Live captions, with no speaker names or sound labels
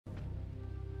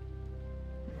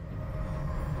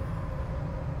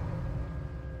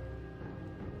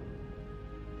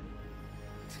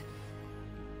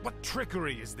What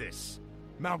trickery is this?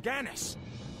 Mal'ganis!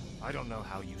 I don't know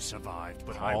how you survived,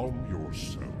 but Calm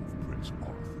yourself, Prince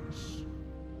Arthas.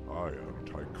 I am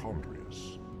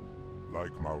Tichondrius.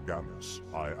 Like Mal'ganis,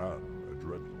 I am a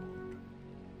Dreadlord.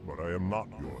 But I am not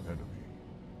your enemy.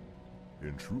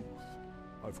 In truth,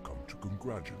 I've come to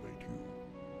congratulate you.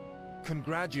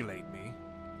 Congratulate me?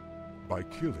 By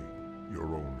killing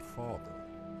your own father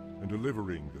and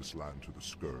delivering this land to the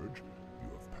Scourge, you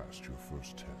have passed your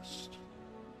first test.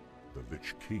 The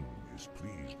Lich King is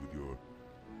pleased with your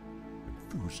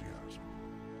enthusiasm.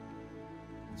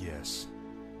 Yes.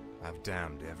 I've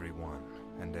damned everyone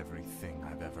and everything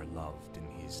I've ever loved in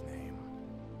his name.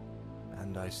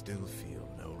 And I still feel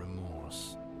no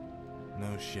remorse,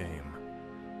 no shame,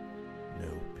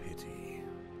 no pity.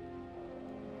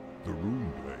 The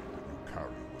runeblade that you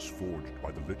carry was forged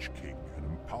by the Lich King and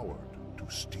empowered to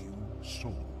steal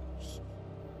souls.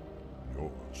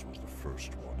 Yours was the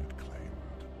first one it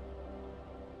claimed.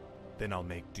 Then I'll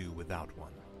make do without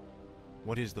one.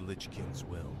 What is the Lich King's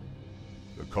will?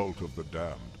 The cult of the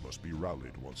damned must be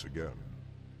rallied once again.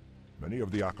 Many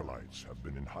of the acolytes have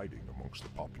been in hiding amongst the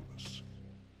populace.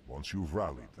 Once you've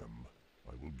rallied them,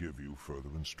 I will give you further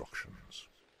instructions.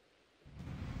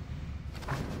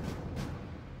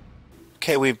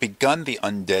 Okay, we've begun the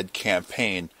Undead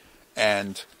campaign,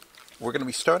 and we're going to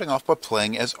be starting off by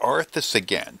playing as Arthas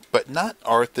again, but not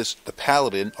Arthas the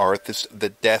Paladin, Arthas the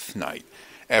Death Knight.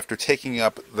 After taking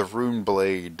up the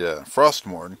runeblade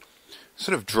Frostmourne,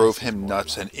 sort of drove him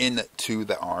nuts and into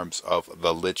the arms of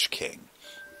the Lich King.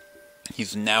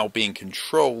 He's now being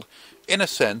controlled, in a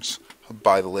sense,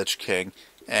 by the Lich King,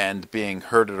 and being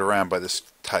herded around by this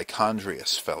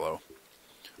Tichondrius fellow.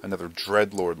 Another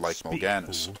dreadlord like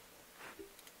Mal'ganis.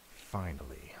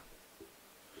 Finally.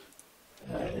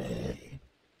 Hey,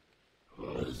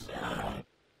 what's up?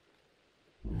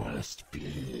 Must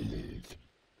feed.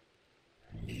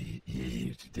 Me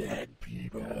eat dead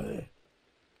people.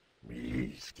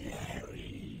 Me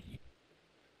scary.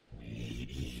 Me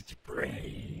eat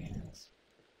brains.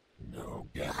 No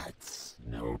guts,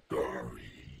 no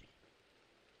gory.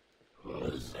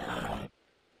 What's up?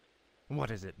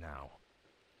 What is it now?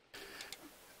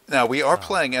 Now, we are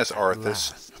playing as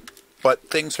Arthas, but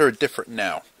things are different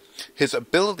now. His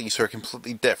abilities are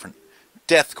completely different.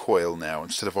 Death Coil now,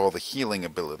 instead of all the healing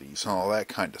abilities and all that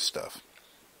kind of stuff.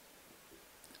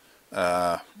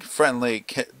 Friendly,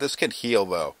 this can heal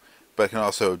though, but it can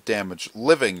also damage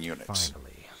living units. Finally.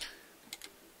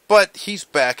 But he's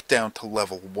back down to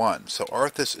level 1, so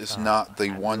Arthas is not the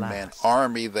one-man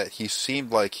army that he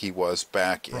seemed like he was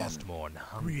back in. Frostmourne,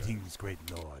 Greetings, great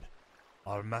lord.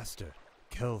 Our master,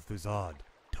 kael'thas,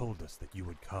 told us that you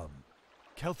would come.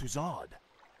 kael'thas?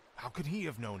 How could he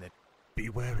have known it? Be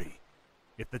wary.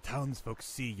 If the townsfolk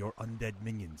see your undead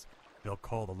minions, they'll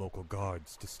call the local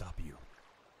guards to stop you.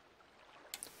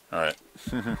 Alright.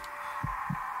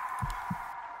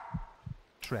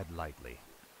 Tread lightly.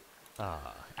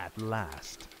 At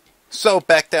last. So,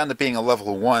 back down to being a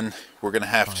level 1, we're going to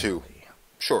have to...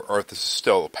 Sure, Arthas is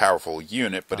still a powerful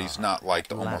unit, but he's not like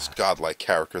the almost godlike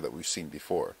character that we've seen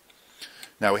before.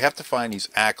 Now, we have to find these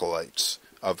acolytes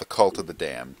of the cult of the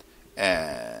damned,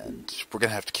 and we're going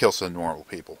to have to kill some normal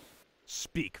people.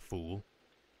 Speak, fool.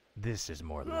 This is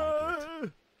more like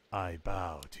it. I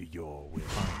bow to your will.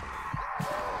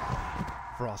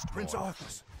 Frostmourne. Prince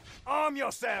Arthas, arm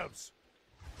yourselves!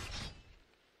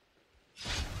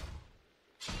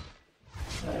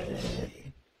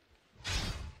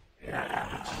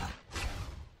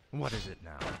 What is it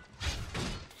now?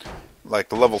 Like,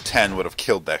 the level 10 would have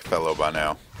killed that fellow by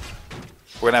now.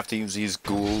 We're going to have to use these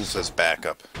ghouls as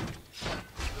backup.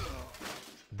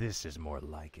 This is more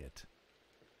like it.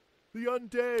 The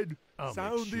undead!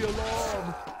 Sound the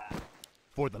alarm!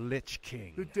 For the Lich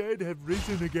King. The dead have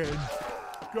risen again.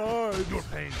 Guards! Your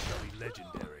pain shall be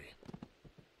legendary.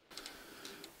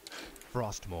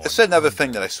 Frostmourne. It's another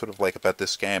thing that I sort of like about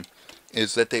this game,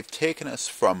 is that they've taken us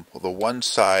from the one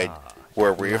side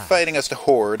where we are fighting as the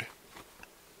Horde,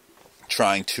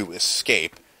 trying to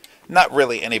escape, not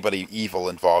really anybody evil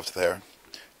involved there,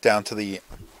 down to the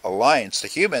Alliance, the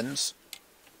humans,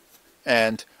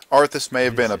 and Arthas may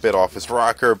have been a bit off his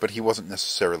rocker, but he wasn't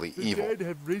necessarily evil. The dead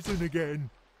have risen again.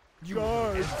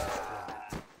 Guards!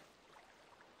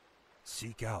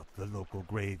 Seek out the local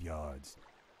graveyards.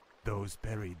 Those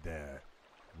buried there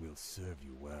will serve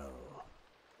you well.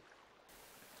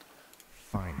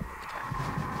 Finally.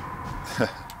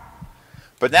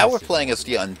 But now we're playing as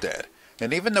the undead,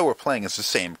 and even though we're playing as the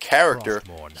same character,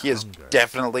 he is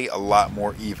definitely a lot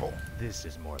more evil. This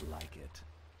is more like it.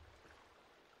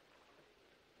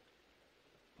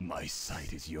 My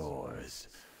sight is yours.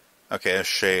 Okay, a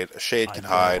shade. A shade can I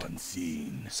hide. go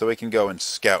unseen. So we can go and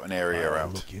scout an area I'll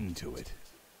around. look into it.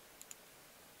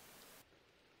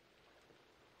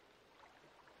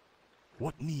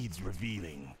 What needs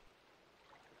revealing?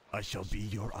 I shall be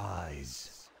your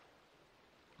eyes.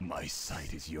 My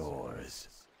sight is yours.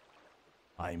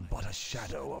 I'm but a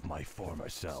shadow of my former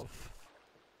self.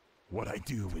 What I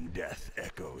do in death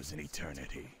echoes in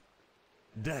eternity.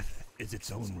 Death is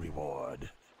its own reward.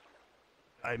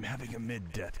 I'm having a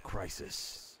mid-death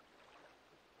crisis.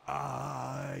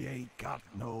 I ain't got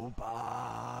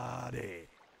nobody.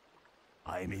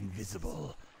 I'm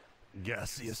invisible,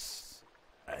 gaseous,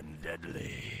 and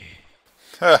deadly.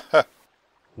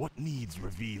 What needs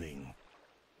revealing?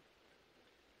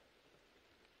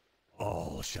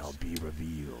 All shall be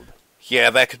revealed. Yeah,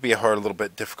 that could be a little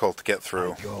bit difficult to get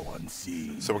through. I go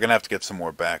unseen. So we're going to have to get some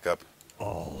more backup.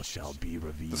 All shall be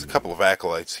revealed. There's a couple of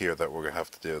acolytes here that we're going to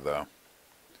have to do, though.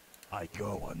 I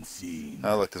go unseen.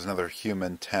 Oh, look, there's another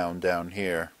human town down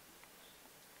here.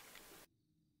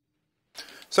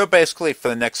 So basically, for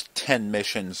the next 10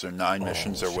 missions, or 9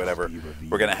 missions, or whatever,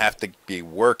 we're going to have to be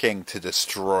working to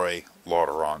destroy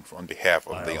Lordaeron on behalf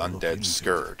of the Undead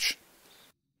Scourge.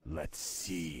 Let's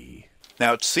see.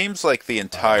 Now, it seems like the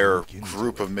entire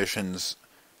group of missions,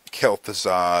 kael'thas,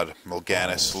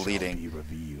 Mal'ganis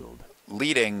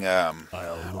leading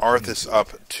Arthas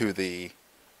up to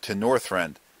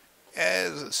Northrend,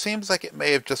 as it seems like it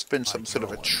may have just been some sort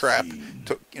of a trap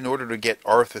in order to get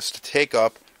Arthas to take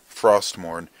up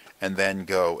Frostmourne and then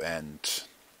go and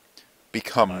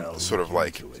become sort of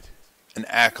like an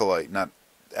acolyte, not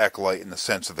acolyte in the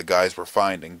sense of the guys we're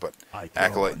finding, but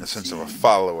acolyte in the sense of a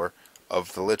follower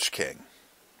of the Lich King.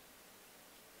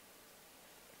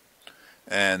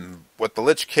 And what the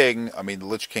Lich King, I mean, the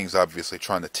Lich King's obviously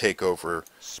trying to take over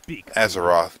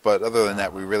Azeroth, but other than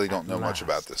that, we really don't know much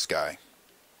about this guy.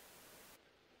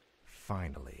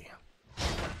 Finally.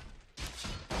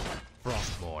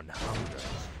 Frostmourne hungers.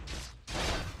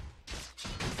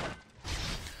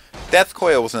 Death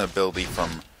Coil was an ability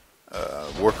from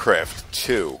Warcraft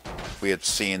 2. We had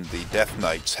seen the Death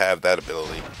Knights have that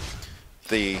ability.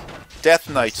 The Death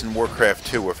Knights in Warcraft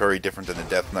 2 were very different than the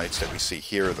Death Knights that we see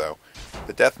here, though.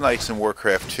 The Death Knights in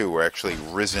Warcraft 2 were actually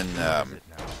risen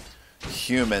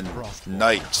human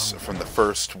knights from the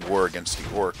first war against the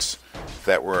orcs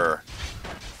that were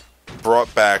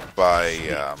brought back by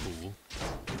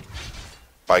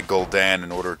Gul'dan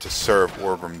in order to serve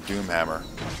Orgrim Doomhammer.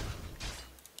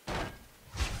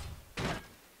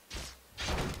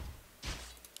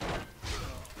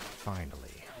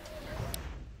 Finally.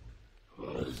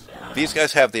 These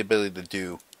guys have the ability to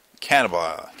do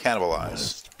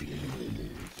cannibalize.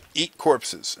 Eat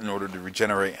corpses in order to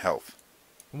regenerate health.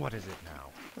 What is it now?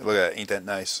 Look at that, ain't that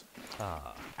nice?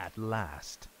 Ah, at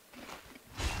last.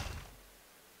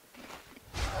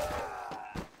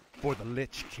 For the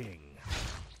Lich King.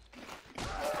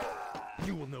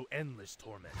 You will know endless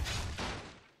torment.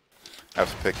 I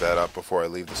have to pick that up before I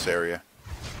leave this area.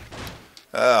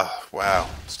 Oh, wow.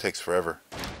 This takes forever.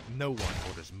 No one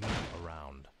orders me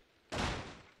around.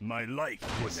 My life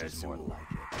was more like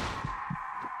it.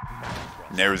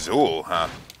 Ner'zhul, huh?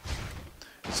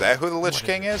 Is that who the Lich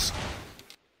King is?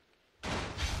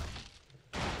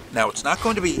 Now, it's not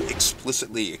going to be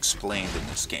explicitly explained in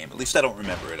this game. At least I don't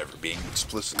remember it ever being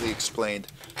explicitly explained.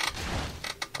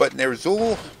 But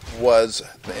Ner'zhul was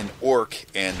an orc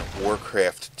in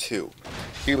Warcraft 2.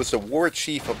 He was the war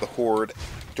chief of the Horde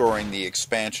during the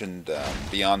expansion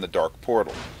Beyond the Dark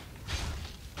Portal.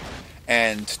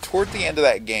 And toward the end of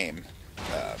that game,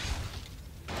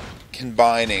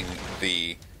 combining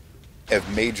the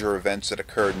major events that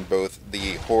occurred in both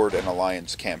the Horde and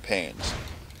Alliance campaigns,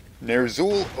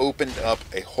 Ner'zhul opened up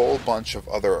a whole bunch of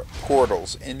other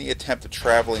portals in the attempt of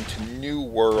traveling to new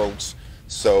worlds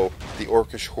so the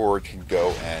Orcish Horde can go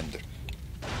and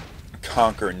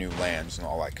conquer new lands and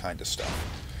all that kind of stuff.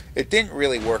 It didn't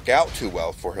really work out too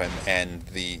well for him, and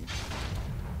the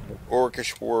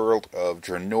Orcish world of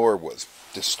Draenor was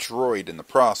destroyed in the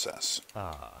process.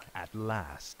 Ah, at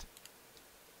last.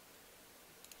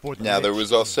 Now, there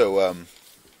was also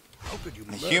How could you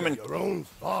the murder human... your own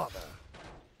father?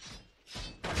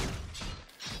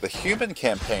 The human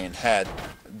campaign had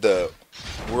the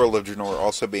world of Draenor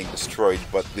also being destroyed,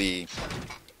 but the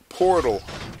portal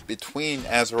between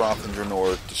Azeroth and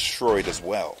Draenor destroyed as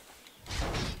well.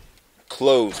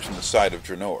 Closed from the side of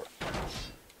Draenor.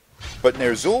 But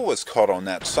Ner'zhul was caught on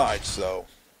that side, so...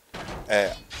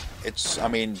 I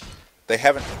mean, they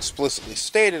haven't explicitly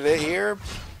stated it here,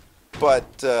 but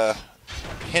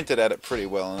hinted at it pretty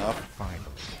well enough. Finally.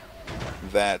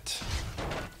 That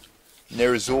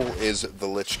Ner'zhul is the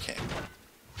Lich King.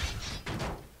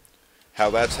 How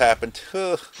that's happened,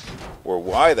 or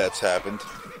why that's happened,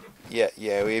 yeah,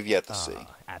 we have yet to see.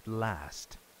 At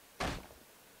last.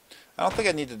 I don't think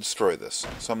I need to destroy this,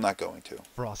 so I'm not going to.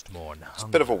 Frostmourne. It's a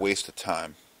bit of a waste of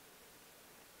time.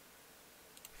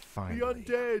 Finally. The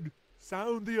undead!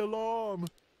 Sound the alarm!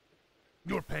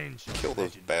 Your pain shall Kill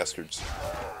those bastards.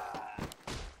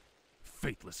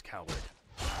 Faithless coward.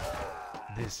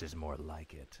 This is more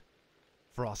like it.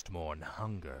 Frostmourne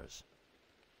hungers.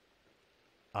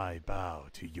 I bow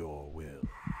to your will.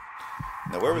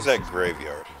 Now, where was that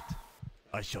graveyard?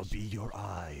 I shall be your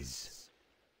eyes.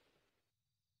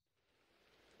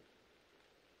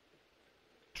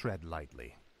 Tread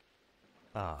lightly.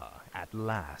 At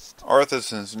last.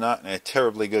 Arthas is not in a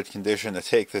terribly good condition to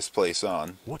take this place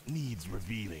on. What needs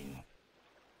revealing?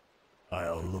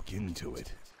 I'll look into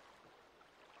it.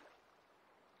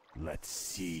 Let's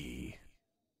see.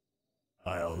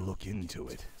 I'll look into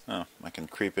it. Oh, I can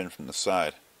creep in from the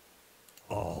side.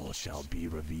 All shall be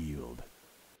revealed.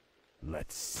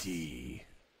 Let's see.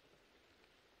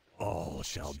 All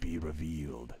shall be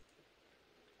revealed.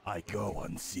 I go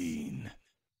unseen.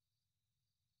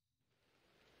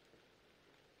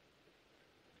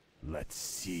 Let's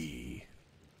see.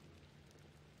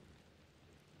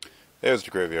 There's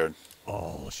the graveyard.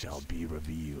 All shall be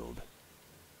revealed.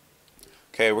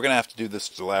 Okay, we're gonna have to do this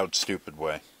the loud, stupid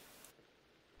way.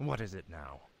 What is it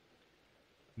now?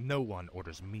 No one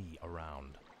orders me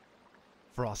around.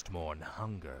 Frostmourne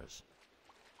hungers.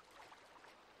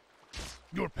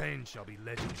 Your pain shall be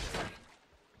legendary.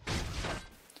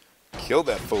 Kill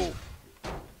that fool.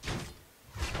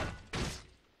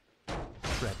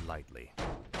 Tread lightly.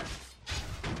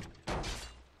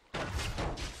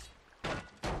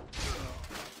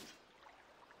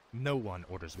 No one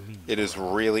orders me. It is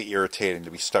really irritating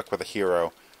to be stuck with a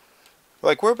hero.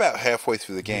 Like, we're about halfway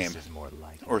through the game. This is more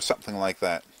like Or something like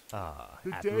that. The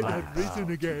at dead last. have risen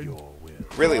To again. your will.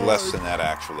 Really less than that,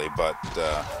 actually, but,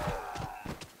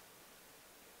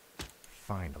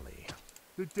 Finally.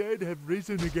 The dead have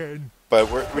risen again. but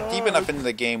we're deep enough into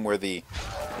the game where the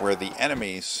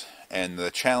enemies and the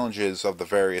challenges of the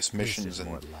various missions is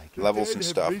more and like it. levels and Dead have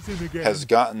stuff risen again. has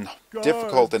gotten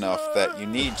difficult Guards. enough that you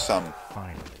need Finally.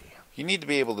 you need to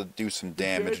be able to do some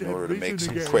damage in dead order to have make risen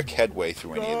some again. quick headway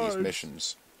through any of these Guards.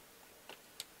 missions.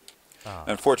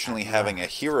 Unfortunately, having a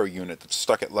hero unit that's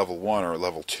stuck at level 1 or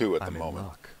level 2 at the I'm in moment.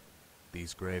 luck.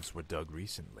 These graves were dug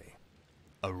recently.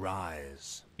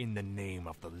 Arise in the name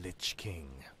of the Lich King.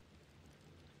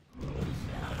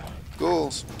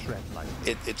 Ghouls, Tread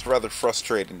lightly. it's rather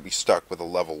frustrating to be stuck with a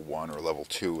level 1 or level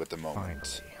 2 at the moment.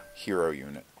 Finally. Hero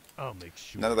unit. I'll make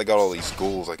sure. Now that I got all these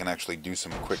ghouls, I can actually do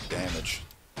some quick damage.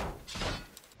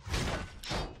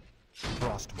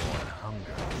 Frostmourne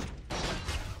hungers.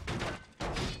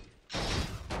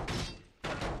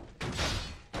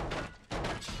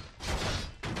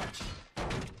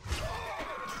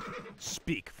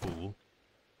 Speak, fool.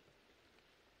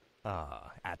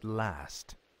 At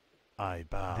last. I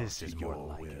bow This to is your more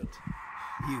like will. it.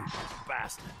 You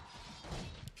bastard!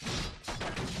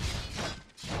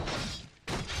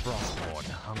 Frostmourne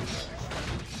hungers.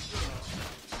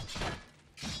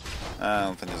 I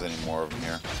don't think there's any more of them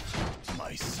here.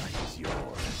 My sight is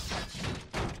yours.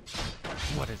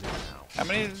 What is it now?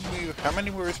 How many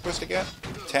were we supposed to get?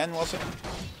 10, was it?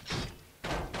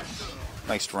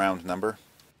 Nice round number.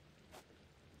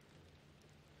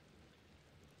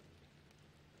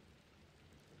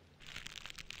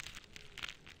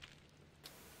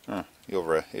 Huh.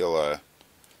 He'll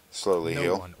slowly No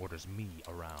heal. one orders me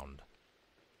around.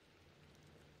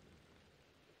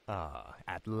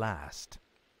 At last.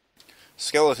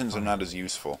 Skeletons are not as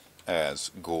useful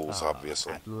as ghouls,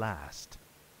 obviously. At last.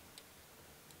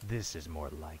 This is more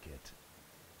like it.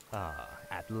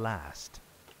 At last.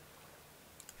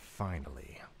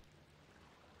 Finally.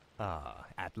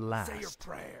 At last. Say your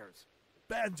prayers.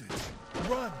 Bandage.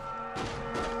 Run.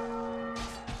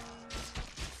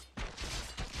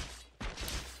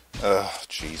 Ugh,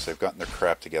 jeez, they've gotten their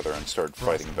crap together and started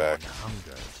fighting back. Frostmourne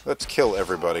hungers. Let's kill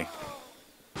everybody.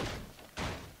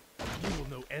 You will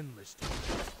know endless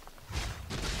torment.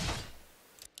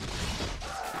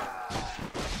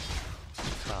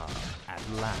 At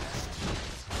last.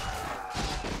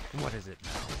 What is it now?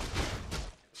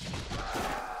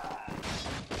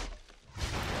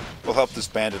 We'll help this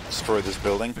bandit destroy this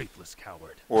building. Faithless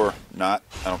coward. Or not,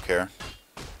 I don't care.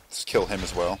 Let's kill him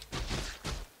as well.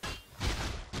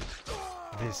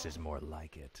 This is more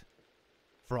like it.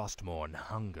 Frostmourne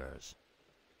hungers.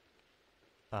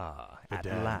 The At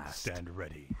damned last. stand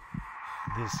ready.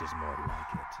 This is more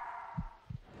like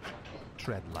it.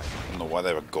 Tread lightly. I don't know why they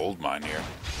have a gold mine here.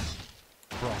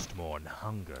 Frostmourne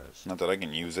hungers. Not that I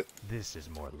can use it. This is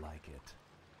more like it.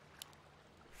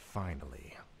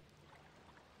 Finally.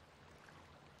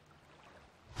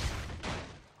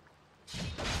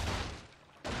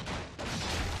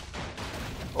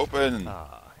 Open!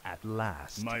 Ah, at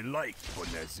last. My life for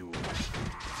Ner'zhul.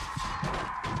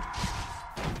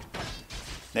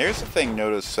 There's the thing,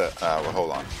 notice, well,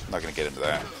 hold on. I'm not going to get into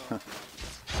that.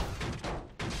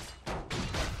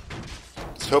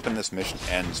 Just hoping this mission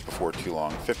ends before too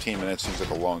long. 15 minutes seems like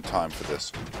a long time for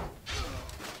this.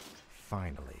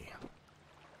 Finally.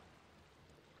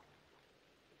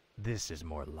 This is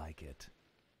more like it.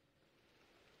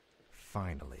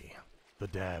 Finally. The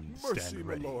damned Mercy, stand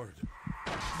my ready. lord.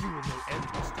 You will know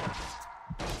endless torment.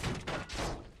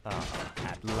 Ah,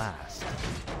 at last.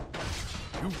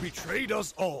 You betrayed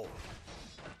us all.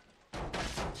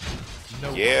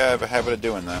 No Yeah, I have a habit of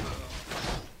doing that.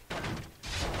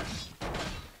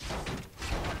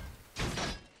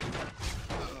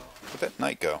 Where'd that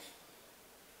knight go?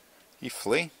 He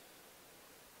flee?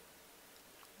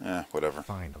 Whatever.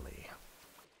 Finally.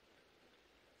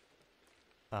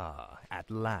 Ah, at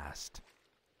last.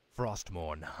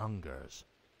 Frostmourne hungers.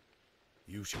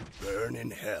 You shall burn in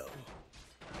hell.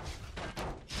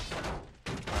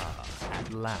 Ah,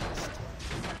 at last.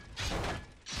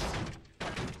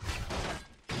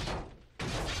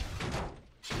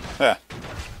 Ha!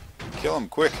 Kill him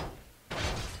quick.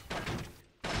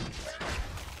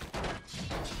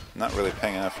 Not really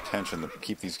paying enough attention to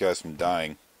keep these guys from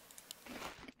dying.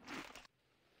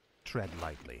 Tread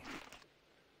lightly.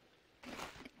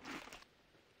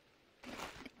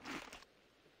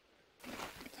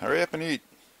 Hurry up and eat.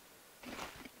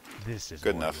 This is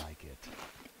Good more enough. like it.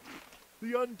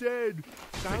 The undead!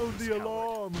 Sound the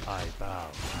alarm! I bow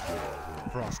to your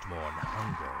will. Frostmourne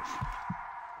hungers.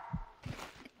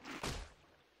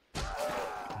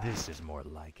 This is more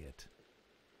like it.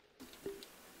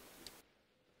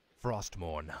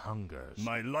 Frostmourne hungers.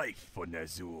 My life for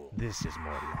Ner'zhul. This is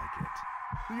more like it.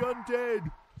 The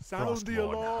undead! Sound the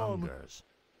Frostmourne alarm! hungers.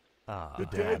 Ah, The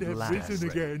dead at have last. risen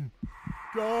again.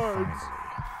 Guards! Finally.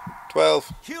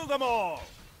 12. Kill them all!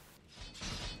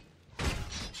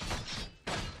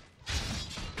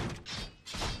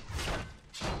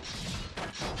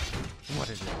 What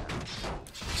is it now?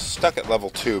 Stuck at level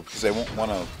 2 because they won't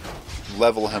want to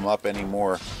level him up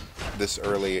anymore this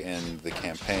early in the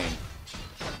campaign.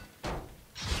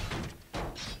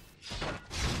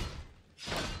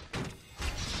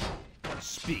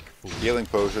 Speak, fool. Healing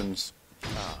potions.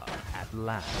 Ah, at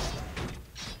last.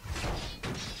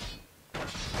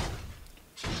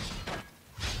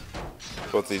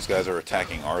 Both these guys are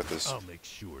attacking Arthas. I'll make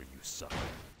sure you suffer.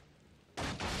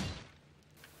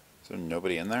 Is there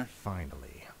nobody in there?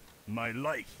 Finally. My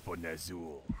life for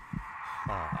Ner'zhul.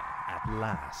 Ah, at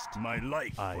last. My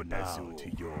life I for bow Ner'zhul. to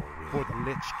your will. For the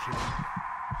Lich King.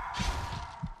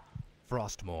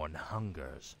 Frostmourne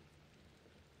hungers.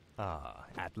 Ah,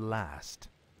 at last.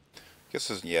 Guess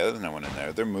there's no one in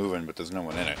there. They're moving, but there's no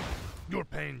one in it. Your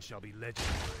pain shall be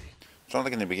legendary. It's not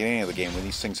like in the beginning of the game when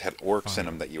these things had orcs in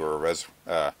them that you were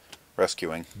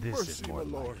rescuing. This Mercy, is more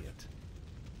my lord. like it.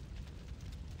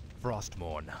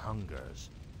 Frostmourne hungers.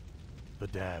 The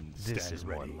damned This stand is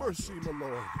more ready. like Mercy, it. my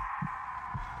lord.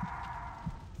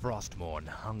 Frostmourne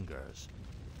hungers.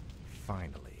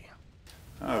 Finally.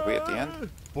 Oh, are we at the end?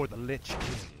 For the Lich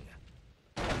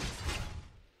King.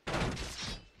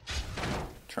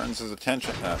 Turns his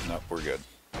attention. No, we're good.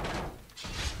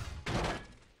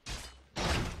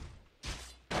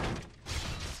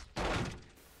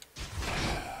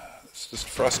 It's just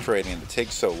frustrating and it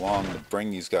takes so long to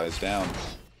bring these guys down.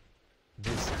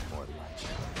 This is more like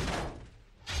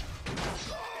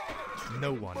it.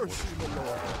 No one would Mercy, my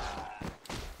lord.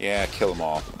 Yeah, kill them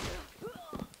all.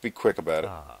 Be quick about it.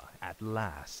 Ah, at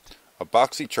last. A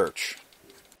boxy church.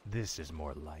 This is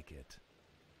more like it.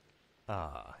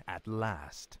 Ah, at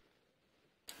last.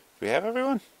 Do we have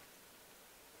everyone?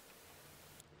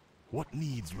 What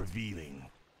needs revealing?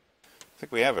 I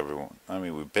think we have everyone. I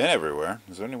mean, we've been everywhere.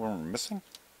 Is there anyone we're missing?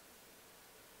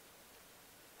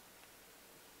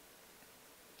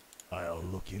 I'll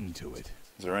look into it.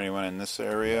 Is there anyone in this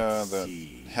area Let's that...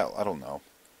 see. Hell, I don't know.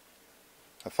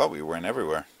 I thought we went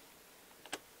everywhere.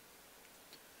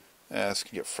 Yeah, this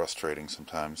can get frustrating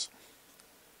sometimes.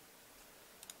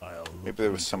 I'll look Maybe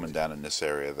there was into someone it. down in this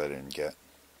area that I didn't get.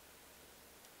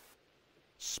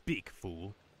 Speak,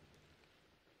 fool.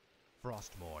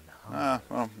 Frostmourne hungers. Ah,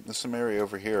 well, there's some area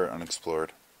over here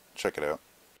unexplored. Check it out.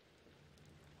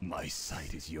 My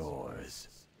sight is yours.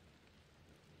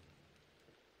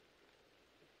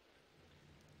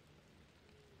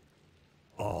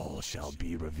 All All shall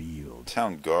be revealed.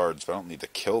 Town guards, but I don't need to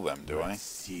kill them, do I? Let's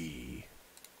see.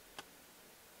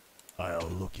 I'll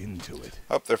look into it.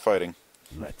 Oh, they're fighting.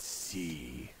 Let's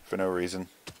see. For no reason.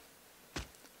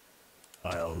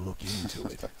 I'll look into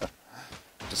it.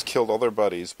 Just killed all their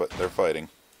buddies, but they're fighting.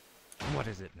 What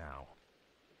is it now?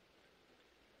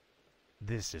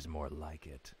 This is more like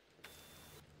it.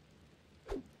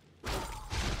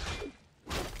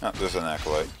 Oh, there's an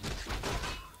acolyte.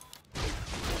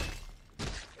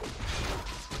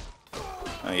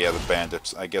 Oh yeah, the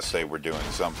bandits. I guess they were doing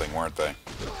something, weren't they?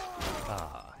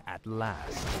 Ah, at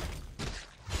last.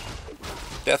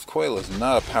 Death Coil is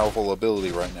not a powerful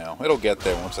ability right now. It'll get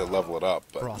there once I level it up,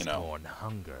 but, you know. Frostmourne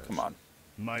hungers. Come on.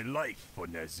 My life for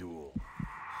ner'zhul.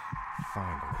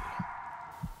 Finally.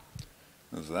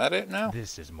 Is that it now?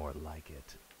 This is more like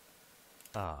it.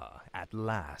 Ah, at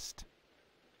last.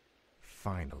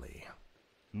 Finally.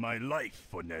 My life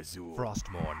for ner'zhul.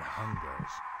 Frostmourne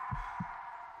hungers.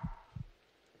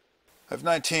 I have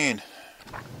 19.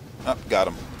 Oh, got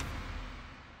him.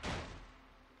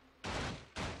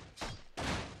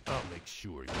 I'll make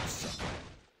sure you suffer.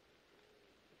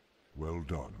 Well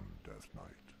done, Death Knight.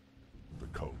 The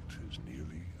cult is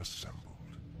nearly assembled.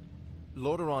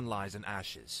 Lordaeron lies in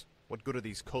ashes. What good are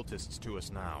these cultists to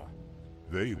us now?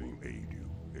 They will aid you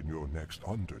in your next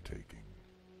undertaking.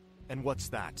 And what's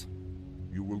that?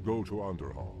 You will go to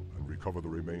Underhall and recover the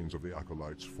remains of the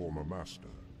Acolyte's former master,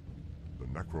 the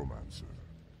necromancer,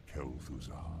 kael'thas.